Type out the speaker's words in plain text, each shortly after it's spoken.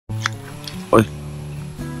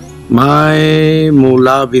My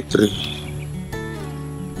Molave Tree.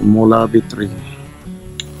 Molave Tree.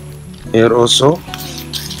 Here also.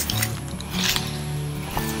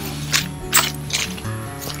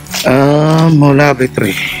 Molave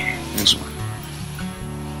Tree. This one.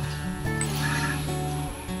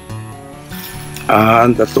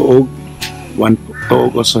 And the tuog. One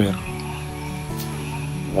tuog also here.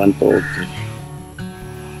 One tuog.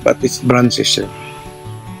 But it's branches here.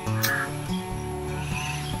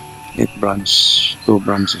 It branch, 2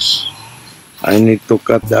 branches. I need to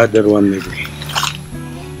cut the other one maybe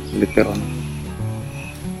later on.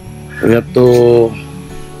 We have to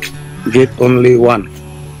get only one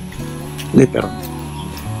later on.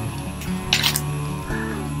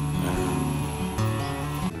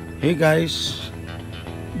 Hey guys,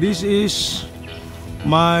 this is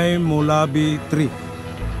my Molave tree.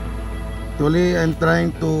 Actually, I'm trying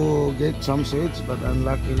to get some seeds, but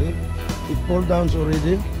unluckily it fall down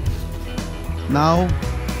already. Now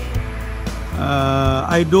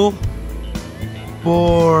I do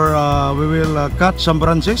for we will cut some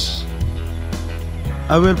branches.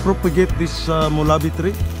 I will propagate this Molave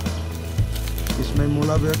tree. This is my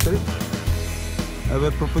Molave tree. I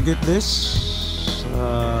will propagate this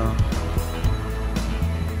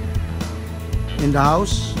in the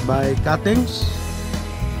house by cuttings,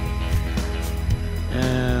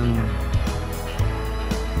 and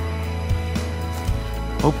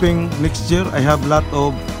hoping next year I have lot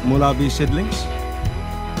of Molave seedlings.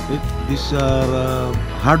 These are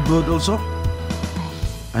hardwood also.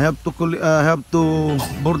 I have to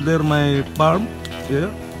border my farm here.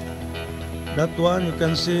 That one you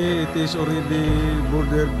can see it is already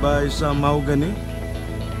bordered by some mahogany,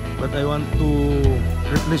 but I want to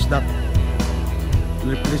replace that.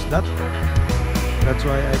 That's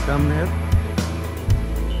why I come here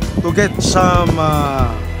to get some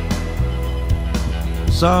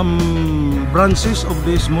branches of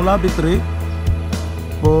this Molave tree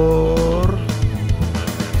for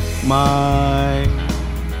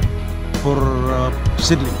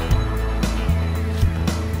seedling.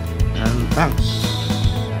 And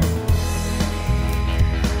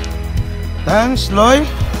thanks Loy.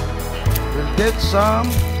 We'll get some.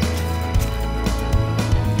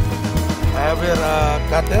 I have here a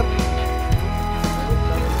cutter.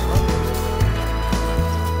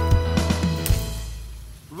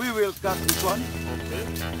 Cut this one. Okay.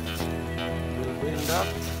 We'll bring that.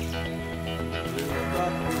 We will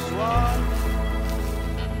cut this one.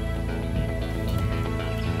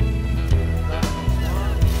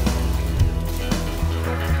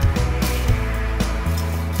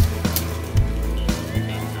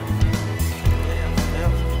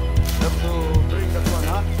 Have to bring that one,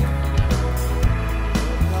 huh?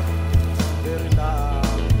 There in the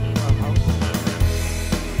farmhouse.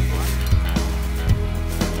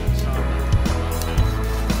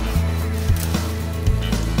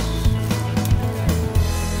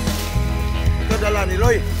 Dala ni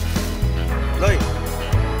Loy. Loy.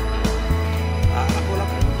 Ako lang.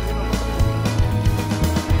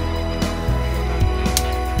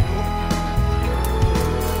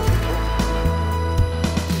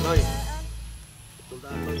 Loy. Ito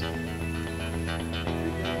na Loy. We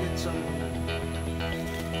can get some.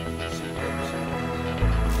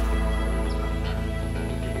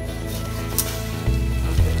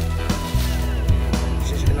 Okay. This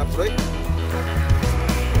is enough, Loy.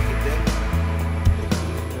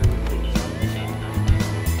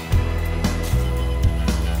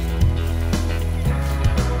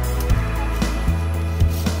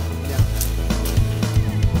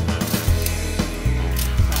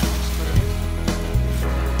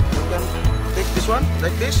 This one,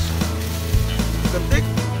 like this, you can take.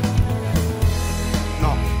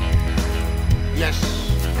 No. Yes.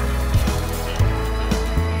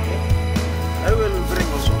 Okay. I will bring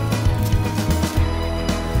also.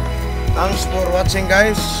 Thanks for watching,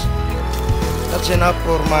 guys. That's enough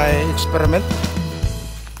for my experiment.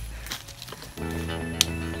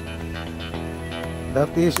 That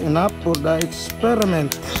is enough for the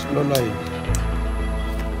experiment, Lolay.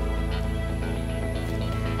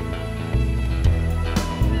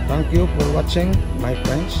 Thank you for watching, my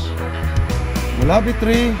friends. Molave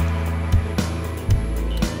tree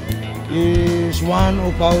is one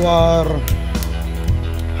of our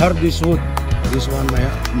hardest wood. This one, my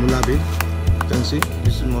Molave. You can see,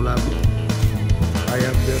 this is Molave. I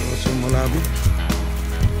have there also Molave.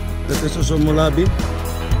 That is also Molave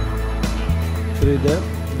tree there.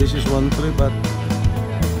 This is one tree, but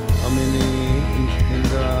how many in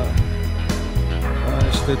the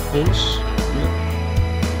state poles? Yeah.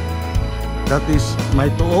 That is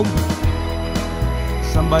my tuog.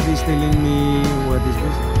 Somebody is telling me what is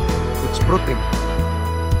this? it's fruiting.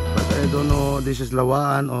 But I don't know this is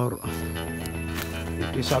lawaan or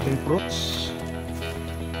it is having fruits.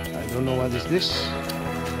 I don't know what is this.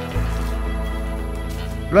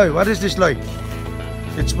 Loy, what is this, Loy?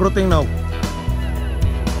 It's fruiting now.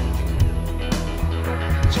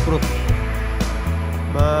 It's fruit.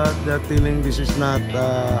 But they're telling this is not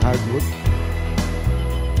hardwood.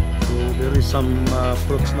 So there is some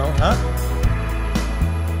fruits now. Huh?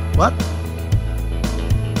 What?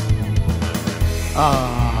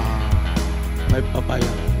 My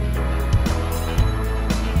papaya.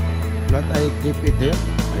 But I keep it here.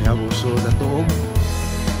 I have also the tuog.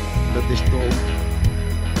 That is tuog.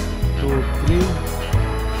 2, 3.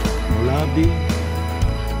 Molave.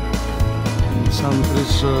 And some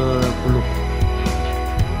trees pulok.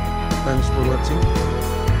 Thanks for watching.